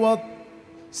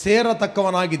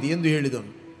ಸೇರತಕ್ಕವನಾಗಿದೆ ಎಂದು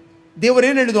ಹೇಳಿದನು.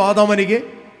 ದೇವರೇನು ಹೇಳಿದು ಆದಾಮನಿಗೆ?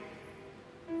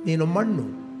 ನೀನು ಮಣ್ಣು.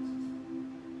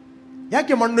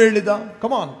 ಯಾಕೆ ಮಣ್ಣು ಹೇಳಿದ?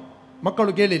 ಕಮಾನ್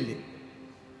ಮಕ್ಕಳು ಕೇಳಿಲ್ಲಿ,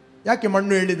 ಯಾಕೆ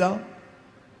ಮಣ್ಣು ಹೇಳಿದ?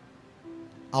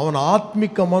 ಅವನ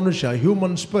ಆತ್ಮಿಕ ಮನುಷ್ಯ,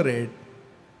 ಹ್ಯೂಮನ್ ಸ್ಪಿರಿಟ್,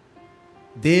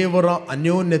 ದೇವರ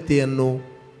ಅನ್ಯೋನ್ಯತೆಯನ್ನು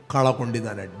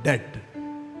ಕಳಕೊಂಡಿದ್ದಾನೆ. Death,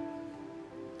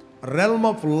 realm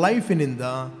of ಲೈಫಿನಿಂದ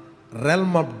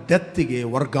realm of ಡೆತ್ಗೆ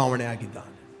ವರ್ಗಾವಣೆ ಆಗಿದ್ದಾನೆ.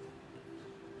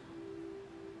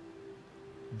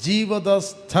 ಜೀವದ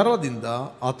ಸ್ತರದಿಂದ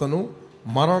ಆತನು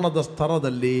ಮರಣದ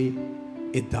ಸ್ತರದಲ್ಲಿ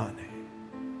ಇದ್ದಾನೆ.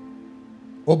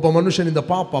 ಒಬ್ಬ ಮನುಷ್ಯನಿಂದ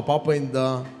ಪಾಪದಿಂದ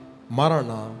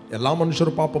ಮರಣ, ಎಲ್ಲ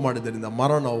ಮನುಷ್ಯರು ಪಾಪ ಮಾಡಿದ್ದರಿಂದ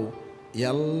ಮರಣವು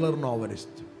ಎಲ್ಲರನ್ನೂ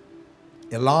ಆವರಿಸಿತು.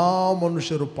 ಎಲ್ಲ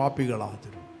ಮನುಷ್ಯರು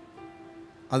ಪಾಪಿಗಳಾದರು,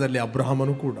 ಅದರಲ್ಲಿ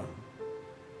ಅಬ್ರಹಾಮನು ಕೂಡ.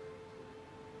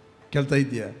 ಕೇಳ್ತಾ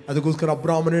ಇದೆಯಾ? ಅದಕ್ಕೋಸ್ಕರ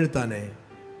ಅಬ್ರಹಾಮನು ಹೇಳ್ತಾನೆ,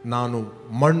 ನಾನು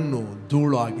ಮಣ್ಣು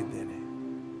ಧೂಳು ಆಗಿದ್ದೇನೆ.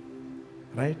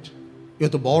 ರೈಟ್?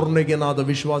 ಇವತ್ತು ಬೋರ್ನಗೆನಾದ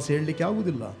ವಿಶ್ವಾಸಿ ಹೇಳಲಿಕ್ಕೆ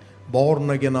ಆಗುವುದಿಲ್ಲ.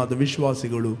 ಬೋರ್ನಗೆನಾದ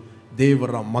ವಿಶ್ವಾಸಿಗಳು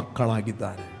ದೇವರ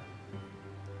ಮಕ್ಕಳಾಗಿದ್ದಾರೆ.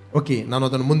 ಓಕೆ, ನಾನು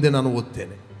ಅದನ್ನು ಮುಂದೆ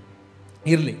ಓದ್ತೇನೆ.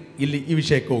 ಇರಲಿ, ಇಲ್ಲಿ ಈ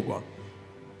ವಿಷಯಕ್ಕೆ ಹೋಗುವ.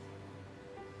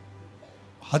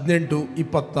 18,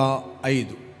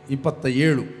 25,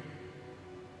 27.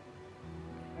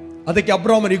 ಅದಕ್ಕೆ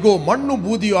ಅಬ್ರಹಾಮನಿಗೋ, ಮಣ್ಣು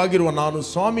ಬೂದಿಯೂ ಆಗಿರುವ ನಾನು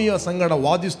ಸ್ವಾಮಿಯ ಸಂಗಡ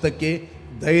ವಾದಿಸುವುದಕ್ಕೆ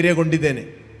ಧೈರ್ಯಗೊಂಡಿದ್ದೇನೆ.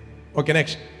 Okay,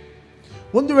 next.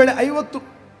 ಒಂದು ವೇಳೆ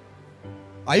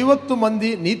 50 ಮಂದಿ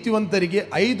ನೀತಿವಂತರಿಗೆ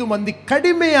 5 ಮಂದಿ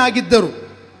ಕಡಿಮೆಯಾಗಿದ್ದರು,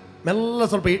 ಮೆಲ್ಲ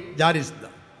ಸ್ವಲ್ಪ ಜಾರಿಸಿದ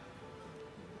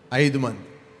 5 ಮಂದಿ.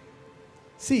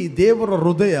 ದೇವರ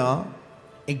ಹೃದಯ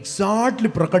ಎಕ್ಸಾಕ್ಟ್ಲಿ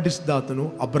ಪ್ರಕಟಿಸಿದ ಆತನು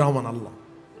ಅಬ್ರಹಾಮನಲ್ಲ.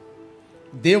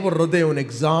 ದೇವರ ಹೃದಯವನ್ನು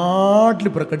ಎಕ್ಸಾಕ್ಟ್ಲಿ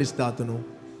ಪ್ರಕಟಿಸಿದ ಆತನು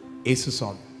ಯೇಸು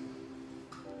ಸ್ವಾಮಿ.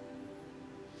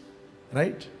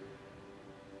 ರೈಟ್?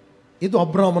 ಇದು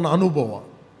ಅಬ್ರಹಾಮನ ಅನುಭವ.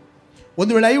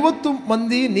 ಒಂದು ವೇಳೆ 50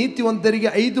 ಮಂದಿ ನೀತಿವಂತರಿಗೆ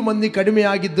 5 ಮಂದಿ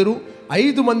ಕಡಿಮೆಯಾಗಿದ್ದರು,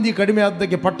 5 ಮಂದಿ ಕಡಿಮೆ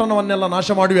ಆದ್ದಕ್ಕೆ ಪಟ್ಟಣವನ್ನೆಲ್ಲ ನಾಶ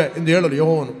ಮಾಡುವೆ ಎಂದು ಹೇಳಲು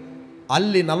ಯೆಹೋವನು,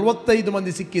 ಅಲ್ಲಿ 45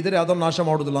 ಮಂದಿ ಸಿಕ್ಕಿದರೆ ಅದನ್ನು ನಾಶ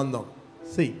ಮಾಡುವುದಿಲ್ಲ ಅಂದವನು.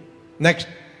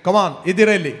 ನೆಕ್ಸ್ಟ್, ಕಮಾನ್,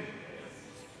 ಇದ್ದೀರಾ ಇಲ್ಲಿ?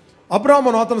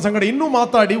 ಅಬ್ರಹಾಮನು ಆತನ ಸಂಗಡ ಇನ್ನೂ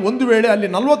ಮಾತಾಡಿ, ಒಂದು ವೇಳೆ ಅಲ್ಲಿ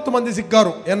 40 ಮಂದಿ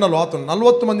ಸಿಕ್ಕಾರು ಎನ್ನಲು ಆತನು,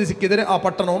 40 ಮಂದಿ ಸಿಕ್ಕಿದರೆ ಆ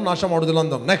ಪಟ್ಟಣವನ್ನು ನಾಶ ಮಾಡುವುದಿಲ್ಲ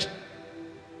ಅಂದವನು. ನೆಕ್ಸ್ಟ್,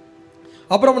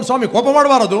 ಅಬ್ರಹಾಮನು, ಸ್ವಾಮಿ ಕೋಪ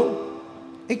ಮಾಡಬಾರದು.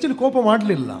 ಆ್ಯಕ್ಚುಲಿ ಕೋಪ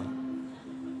ಮಾಡಲಿಲ್ಲ,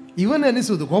 ಇವನೇ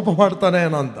ಅನಿಸುವುದು ಕೋಪ ಮಾಡ್ತಾನೆ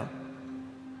ಏನೋ ಅಂತ.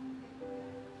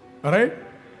 ರೈಟ್?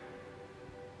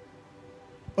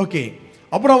 ಓಕೆ,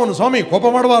 ಅಬ್ರಹಾಮನು, ಸ್ವಾಮಿ ಕೋಪ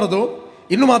ಮಾಡಬಾರದು,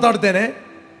 ಇನ್ನೂ ಮಾತಾಡ್ತೇನೆ.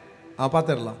 ಆ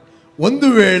ಪಾತ್ರಲ್ಲ. ಒಂದು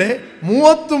ವೇಳೆ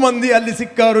 30 ಮಂದಿ ಅಲ್ಲಿ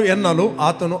ಸಿಕ್ಕಾರು ಎನ್ನಲು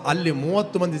ಆತನು, ಅಲ್ಲಿ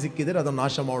 30 ಮಂದಿ ಸಿಕ್ಕಿದರೆ ಅದನ್ನು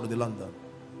ನಾಶ ಮಾಡುವುದಿಲ್ಲ ಅಂತ.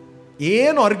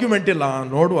 ಏನು ಆರ್ಗ್ಯುಮೆಂಟ್ ಇಲ್ಲ,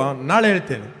 ನೋಡುವ, ನಾಳೆ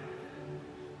ಹೇಳ್ತೇನೆ.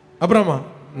 ಅಬ್ರಹಾಮ,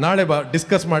 ನಾಳೆ ಬಾ,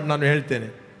 ಡಿಸ್ಕಸ್ ಮಾಡಿ ನಾನು ಹೇಳ್ತೇನೆ.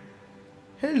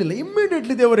 ಹೇಳಿಲ್ಲ,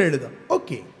 ಇಮ್ಮಿಡಿಯೇಟ್ಲಿ ದೇವರು ಹೇಳಿದ.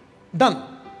 Okay, done.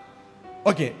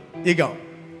 ಓಕೆ, ಈಗ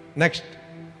ನೆಕ್ಸ್ಟ್.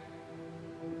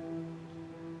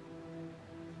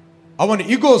 ಅವನು,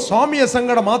 ಈಗೋ ಸ್ವಾಮಿಯ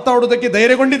ಸಂಗಡ ಮಾತಾಡುವುದಕ್ಕೆ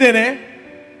ಧೈರ್ಯಗೊಂಡಿದ್ದೇನೆ.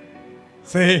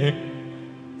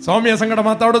 ಸ್ವಾಮಿಯ ಸಂಗಡ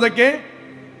ಮಾತಾಡೋದಕ್ಕೆ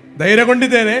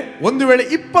ಧೈರ್ಯಗೊಂಡಿದ್ದೇನೆ. ಒಂದು ವೇಳೆ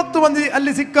 20 ಮಂದಿ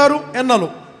ಅಲ್ಲಿ ಸಿಕ್ಕಾರು ಎನ್ನಲು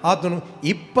ಆತನು,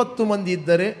 20 ಮಂದಿ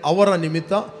ಇದ್ದರೆ ಅವರ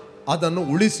ನಿಮಿತ್ತ ಅದನ್ನು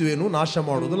ಉಳಿಸುವೆನು, ನಾಶ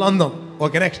ಮಾಡುವುದಿಲ್ಲ ಅಂದನು.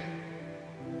 Okay, next.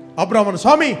 ಅಬ್ರಹಾಮನು,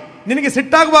 ಸ್ವಾಮಿ ನಿನಗೆ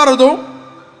ಸಿಟ್ಟಾಗಬಾರದು.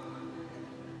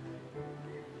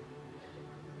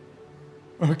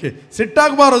 ಓಕೆ,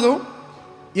 ಸಿಟ್ಟಾಗಬಾರದು,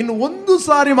 ಇನ್ನು ಒಂದು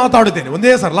ಸಾರಿ ಮಾತಾಡುತ್ತೇನೆ,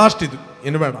 ಒಂದೇ ಸಾರಿ, ಲಾಸ್ಟ್ ಇದು,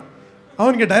 ಇನ್ನು ಬೇಡ.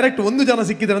 ಅವನಿಗೆ ಡೈರೆಕ್ಟ್ 1 ಜನ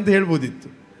ಸಿಕ್ಕಿದ್ದಾರೆ ಅಂತ ಹೇಳ್ಬೋದಿತ್ತು.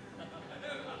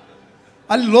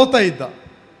 ಅಲ್ಲಿ ಲೋತ ಇದ್ದ.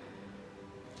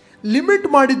 ಲಿಮಿಟ್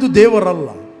ಮಾಡಿದ್ದು ದೇವರಲ್ಲ,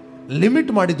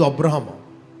 ಲಿಮಿಟ್ ಮಾಡಿದ್ದು ಅಬ್ರಹಾಮ.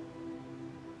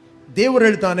 ದೇವರು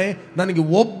ಹೇಳ್ತಾನೆ, ನನಗೆ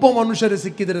ಒಬ್ಬ ಮನುಷ್ಯರೇ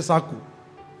ಸಿಕ್ಕಿದರೆ ಸಾಕು.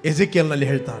 ಎಜೆಕಿಯಲ್ನಲ್ಲಿ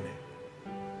ಹೇಳ್ತಾನೆ,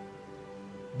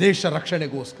 ದೇಶ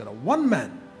ರಕ್ಷಣೆಗೋಸ್ಕರ 1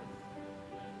 ಮ್ಯಾನ್.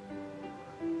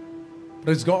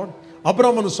 Praise God.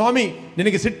 ಅಬ್ರಹಾಮನು, ಸ್ವಾಮಿ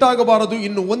ನಿನಗೆ ಸಿಟ್ಟಾಗಬಾರದು,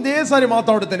 ಇನ್ನು ಒಂದೇ ಸಾರಿ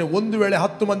ಮಾತಾಡುತ್ತೇನೆ. ಒಂದು ವೇಳೆ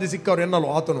 10 ಮಂದಿ ಸಿಕ್ಕವರು ಎನ್ನಲು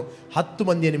ಆತನು, 10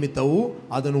 ಮಂದಿಯ ನಿಮಿತ್ತವು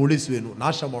ಅದನ್ನು ಉಳಿಸುವೆನು,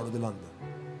 ನಾಶ ಮಾಡುವುದಿಲ್ಲ ಅಂತ.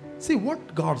 See what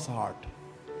God's heart.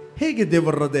 ಹೇಗೆ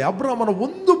ದೇವರ ಹೃದಯ. ಅಬ್ರಹಾಮನ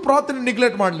ಒಂದು ಪ್ರಾರ್ಥನೆ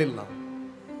ನೆಗ್ಲೆಕ್ಟ್ ಮಾಡಲಿಲ್ಲ.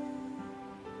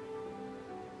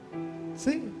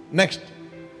 ಸಿ ನೆಕ್ಸ್ಟ್,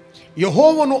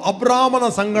 ಯೆಹೋವನು ಅಬ್ರಹಾಮನ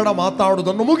ಸಂಗಡ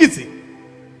ಮಾತಾಡುವುದನ್ನು ಮುಗಿಸಿ,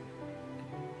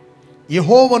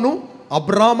 ಯೆಹೋವನು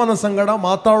ಅಬ್ರಹಾಮನ ಸಂಗಡ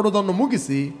ಮಾತಾಡುವುದನ್ನು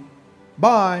ಮುಗಿಸಿ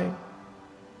ಬಾಯ್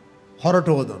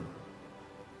ಹೊರಟು ಹೋದನು.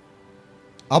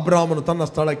 ಅಬ್ರಹಾಮನು ತನ್ನ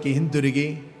ಸ್ಥಳಕ್ಕೆ ಹಿಂತಿರುಗಿ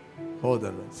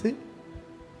ಹೋದನು. ಸಿ,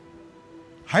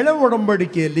 ಹಳೆ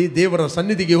ಒಡಂಬಡಿಕೆಯಲ್ಲಿ ದೇವರ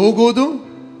ಸನ್ನಿಧಿಗೆ ಹೋಗುವುದು,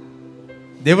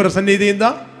 ದೇವರ ಸನ್ನಿಧಿಯಿಂದ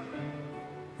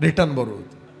ರಿಟರ್ನ್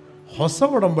ಬರುವುದು. ಹೊಸ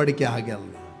ಒಡಂಬಡಿಕೆ ಹಾಗೆ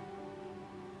ಅಲ್ಲ.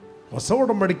 ಹೊಸ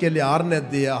ಒಡಂಬಡಿಕೆಯಲ್ಲಿ 6ನೇ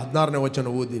ಅಧ್ಯಾಯ 16ನೇ ವಚನ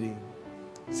ಓದಿರಿ.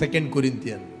 2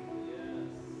 ಕೊರಿಂಥಿಯನ್.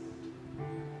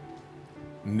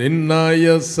 ನಿನ್ನಯ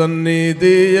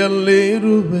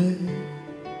ಸನ್ನಿಧಿಯಲ್ಲಿರುವೆ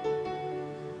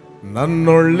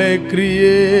ನನ್ನೊಳ್ಳೆ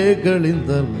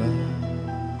ಕ್ರಿಯೆಗಳಿಂದಲ್ಲ,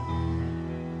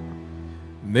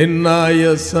 ನಿನ್ನಯ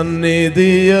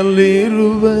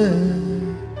ಸನ್ನಿಧಿಯಲ್ಲಿರುವೆ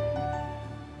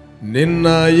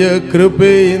ನಿನ್ನಯ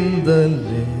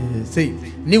ಕೃಪೆಯಿಂದಲೇ.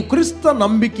 ನೀವು ಕ್ರಿಸ್ತ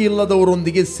ನಂಬಿಕೆ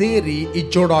ಇಲ್ಲದವರೊಂದಿಗೆ ಸೇರಿ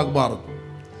ಇಚ್ಚೋಡಾಗಬಾರದು.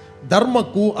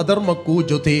 ಧರ್ಮಕ್ಕೂ ಅಧರ್ಮಕ್ಕೂ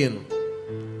ಜೊತೆ ಏನು,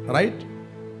 ರೈಟ್?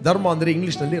 ಧರ್ಮ ಅಂದರೆ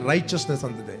ಇಂಗ್ಲಿಷ್ನಲ್ಲಿ ರೈಚಸ್ನೆಸ್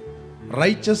ಅಂತಿದೆ,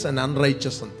 ರೈಚಸ್ ಅಂಡ್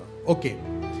ಅನ್ರೈಚಸ್ ಅಂತ. ಓಕೆ,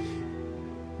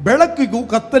 ಬೆಳಕಿಗೂ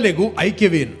ಕತ್ತಲೆಗೂ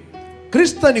ಐಕ್ಯವೇನು?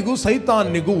 ಕ್ರಿಸ್ತನಿಗೂ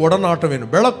ಸೈತಾನಿಗೂ ಒಡನಾಟವೇನು?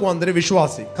 ಬೆಳಕು ಅಂದರೆ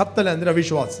ವಿಶ್ವಾಸಿ, ಕತ್ತಲೆ ಅಂದರೆ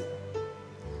ಅವಿಶ್ವಾಸಿ.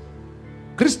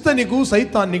 ಕ್ರಿಸ್ತನಿಗೂ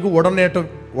ಸೈತಾನಿಗೂ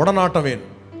ಒಡನಾಟವೇನು?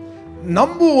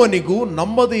 ನಂಬುವವನಿಗೂ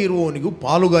ನಂಬದೇ ಇರುವವನಿಗೂ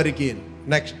ಪಾಲುಗಾರಿಕೆ ಏನು?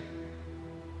 ನೆಕ್ಸ್ಟ್,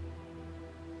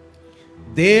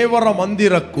 ದೇವರ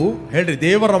ಮಂದಿರಕ್ಕೂ, ಹೇಳ್ರಿ,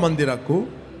 ದೇವರ ಮಂದಿರಕ್ಕೂ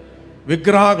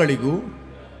ವಿಗ್ರಹಗಳಿಗೂ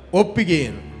ಒಪ್ಪಿಗೆ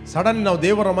ಏನು? ಸಡನ್ ನಾವು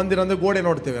ದೇವರ ಮಂದಿರ ಅಂದರೆ ಗೋಡೆ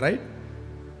ನೋಡ್ತೇವೆ, ರೈಟ್?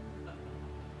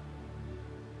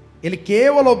 ಇಲ್ಲಿ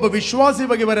ಕೇವಲ ಒಬ್ಬ ವಿಶ್ವಾಸಿ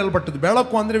ಬಗ್ಗೆ ಬರೆಯಲ್ಪಟ್ಟದ್ದು.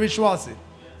 ಬೆಳಕು ಅಂದರೆ ವಿಶ್ವಾಸಿ,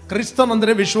 ಕ್ರಿಸ್ತನ್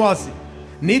ಅಂದರೆ ವಿಶ್ವಾಸಿ,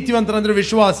 ನೀತಿವಂತರಂದ್ರೆ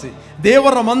ವಿಶ್ವಾಸಿ,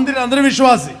 ದೇವರ ಮಂದಿರ ಅಂದರೆ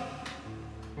ವಿಶ್ವಾಸಿ.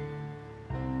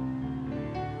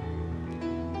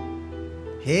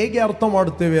 ಹೇಗೆ ಅರ್ಥ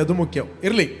ಮಾಡುತ್ತೇವೆ ಅದು ಮುಖ್ಯ.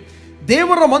 ಇರಲಿ,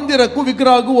 ದೇವರ ಮಂದಿರಕ್ಕೂ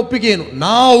ವಿಗ್ರಹಕ್ಕೂ ಒಪ್ಪಿಗೆ ಏನು?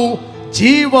 ನಾವು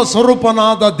ಜೀವ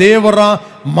ಸ್ವರೂಪನಾದ ದೇವರ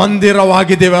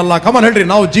ಮಂದಿರವಾಗಿದ್ದೇವೆ. ಅಲ್ಲ, ಕಮನ್ ಹೇಳ್ರಿ,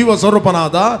 ನಾವು ಜೀವ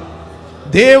ಸ್ವರೂಪನಾದ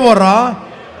ದೇವರ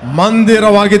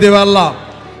ಮಂದಿರವಾಗಿದ್ದೇವೆ. ಅಲ್ಲ,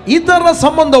 ಇದರ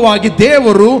ಸಂಬಂಧವಾಗಿ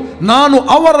ದೇವರು ನಾನು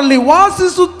ಅವರಲ್ಲಿ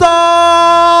ವಾಸಿಸುತ್ತಾ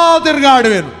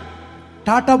ತಿರುಗಾಡುವೆನು.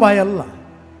 ಟಾಟಾ ಬಾಯ್ ಅಲ್ಲ.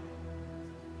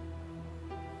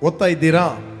 ಓದ್ತಾ ಇದ್ದೀರಾ?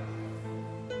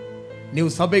 ನೀವು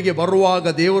ಸಭೆಗೆ ಬರುವಾಗ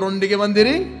ದೇವರೊಂದಿಗೆ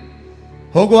ಬಂದಿರಿ,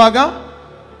 ಹೋಗುವಾಗ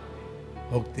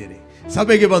ಹೋಗ್ತೀರಿ.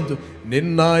 ಸಭೆಗೆ ಬಂತು,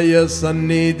 ನಿನ್ನಯ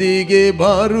ಸನ್ನಿಧಿಗೆ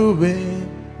ಬರುವೆ.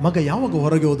 ಮಗ, ಯಾವಾಗ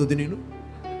ಹೊರಗೆ ಹೋದದ್ದು ನೀನು?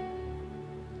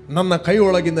 ನನ್ನ ಕೈ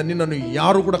ಒಳಗಿಂದ ನಿನ್ನನ್ನು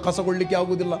ಯಾರು ಕೂಡ ಕಸಗೊಳ್ಳಿಕ್ಕೆ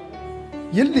ಆಗುವುದಿಲ್ಲ.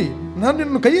 ಎಲ್ಲಿ? ನಾನು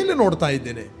ನಿನ್ನ ಕೈಯಲ್ಲೇ ನೋಡ್ತಾ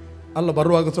ಇದ್ದೇನೆ. ಅಲ್ಲ,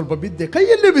 ಬರುವಾಗ ಸ್ವಲ್ಪ ಬಿದ್ದೆ,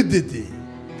 ಕೈಯಲ್ಲೇ ಬಿದ್ದಿದ್ದಿ.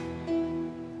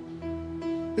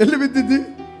 ಎಲ್ಲಿ ಬಿದ್ದಿದ್ದಿ?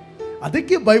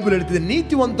 ಅದಕ್ಕೆ ಬೈಬಲ್ ಹೇಳ್ತಿದೆ,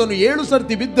 ನೀತಿವಂತನು 7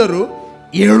 ಸರ್ತಿ ಬಿದ್ದರೂ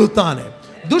ಏಳುತ್ತಾನೆ,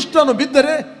 ದುಷ್ಟನು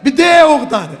ಬಿದ್ದರೆ ಬಿದ್ದೇ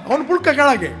ಹೋಗ್ತಾನೆ. ಅವನು ಪುಳ್ಕ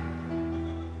ಕೆಳಗೆ.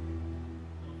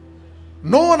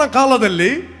 ನೋವನ ಕಾಲದಲ್ಲಿ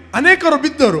ಅನೇಕರು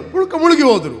ಬಿದ್ದರು, ಪುಳ್ಕ ಮುಳುಗಿ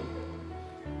ಹೋದರು,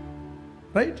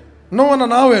 ರೈಟ್?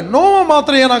 ನೋವ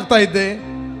ಮಾತ್ರ ಏನಾಗ್ತಾ ಇದ್ದೆ?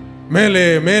 ಮೇಲೆ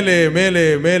ಮೇಲೆ ಮೇಲೆ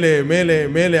ಮೇಲೆ ಮೇಲೆ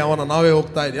ಮೇಲೆ ಅವನ ನಾವೇ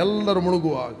ಹೋಗ್ತಾ ಇದೆ. ಎಲ್ಲರೂ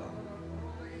ಮುಳುಗುವಾಗ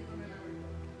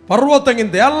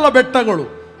ಪರ್ವತಗಿಂತ ಎಲ್ಲ ಬೆಟ್ಟಗಳು,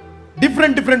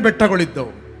 ಡಿಫ್ರೆಂಟ್ ಡಿಫ್ರೆಂಟ್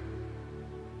ಬೆಟ್ಟಗಳಿದ್ದವು.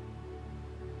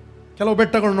 ಕೆಲವು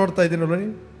ಬೆಟ್ಟಗಳು ನೋಡ್ತಾ ಇದ್ದೀನಲ್ಲ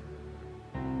ನೀವು.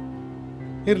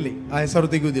 ಇರಲಿ, ಆ ಹೆಸರು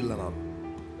ತೆಗೆಯುವುದಿಲ್ಲ ನಾನು.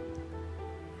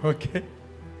 ಓಕೆ,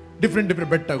 ಡಿಫ್ರೆಂಟ್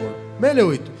ಡಿಫ್ರೆಂಟ್ ಬೆಟ್ಟಗಳು ಮೇಲೆ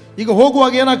ಹೋಯ್ತು. ಈಗ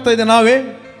ಹೋಗುವಾಗ ಏನಾಗ್ತಾ ಇದೆ? ನಾವೇ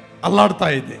ಅಲ್ಲಾಡ್ತಾ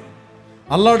ಇದ್ದೆ.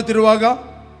 ಅಲ್ಲಾಡ್ತಿರುವಾಗ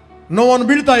ನೋವನ್ನು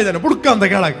ಬೀಳ್ತಾ ಇದ್ದಾನೆ, ಬುಡ್ಕ ಅಂತ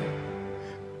ಕೆಳಗೆ.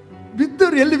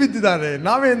 ಬಿದ್ದರು ಎಲ್ಲಿ ಬಿದ್ದಿದ್ದಾರೆ?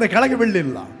 ನಾವೇ ಇಂದ ಕೆಳಗೆ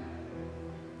ಬೀಳಲಿಲ್ಲ,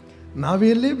 ನಾವೇ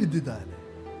ಎಲ್ಲಿ ಬಿದ್ದಿದ್ದಾನೆ.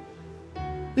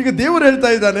 ಈಗ ದೇವರು ಹೇಳ್ತಾ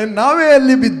ಇದ್ದಾನೆ, ನಾವೇ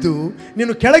ಅಲ್ಲಿ ಬಿದ್ದು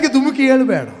ನೀನು ಕೆಳಗೆ ಧುಮುಕಿ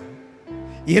ಹೇಳಬೇಡ.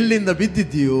 ಎಲ್ಲಿಂದ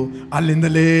ಬಿದ್ದಿದ್ದೀಯೋ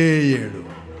ಅಲ್ಲಿಂದಲೇ ಹೇಳು.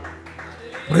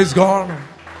 Praise God.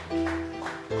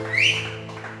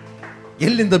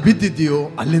 ಎಲ್ಲಿಂದ ಬಿದ್ದಿದ್ದೀಯೋ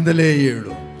ಅಲ್ಲಿಂದಲೇ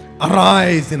ಹೇಳು.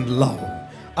 Arise in love,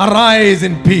 arise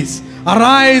in peace,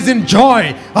 arise in Joy,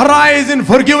 arise in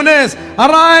forgiveness,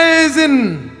 arise in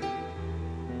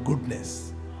goodness.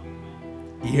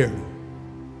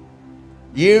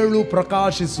 ಏಳು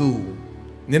ಪ್ರಕಾಶಿಸು,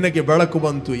 ನಿನಗೆ ಬೆಳಕು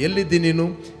ಬಂತು. ಎಲ್ಲಿದ್ದಿ ನೀನು?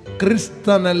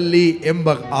 ಕ್ರಿಸ್ತನಲ್ಲಿ ಎಂಬ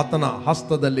ಆತನ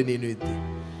ಹಸ್ತದಲ್ಲಿ ನೀನು ಇದ್ದಿ.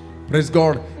 Praise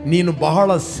God. ನೀನು ಬಹಳ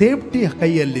ಸೇಫ್ಟಿ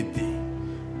ಕೈಯಲ್ಲಿದ್ದಿ,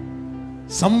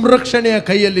 ಸಂರಕ್ಷಣೆಯ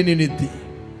ಕೈಯಲ್ಲಿ ನೀನಿದ್ದಿ,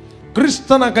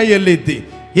 ಕ್ರಿಸ್ತನ ಕೈಯಲ್ಲಿದ್ದಿ.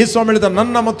 ಈ ಸ್ವಾಮಿ ಹೇಳಿದ,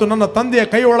 ನನ್ನ ಮತ್ತು ನನ್ನ ತಂದೆಯ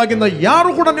ಕೈ ಒಳಗಿಂದ ಯಾರು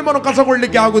ಕೂಡ ನಿಮ್ಮನ್ನು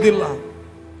ಕಸಗೊಳ್ಳಲಿಕ್ಕೆ ಆಗುವುದಿಲ್ಲ.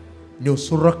 ನೀವು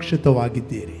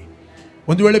ಸುರಕ್ಷಿತವಾಗಿದ್ದೀರಿ.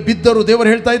 ಒಂದು ವೇಳೆ ಬಿದ್ದರೂ ದೇವರು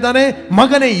ಹೇಳ್ತಾ ಇದ್ದಾನೆ,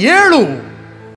 ಮಗನೇ ಏಳು.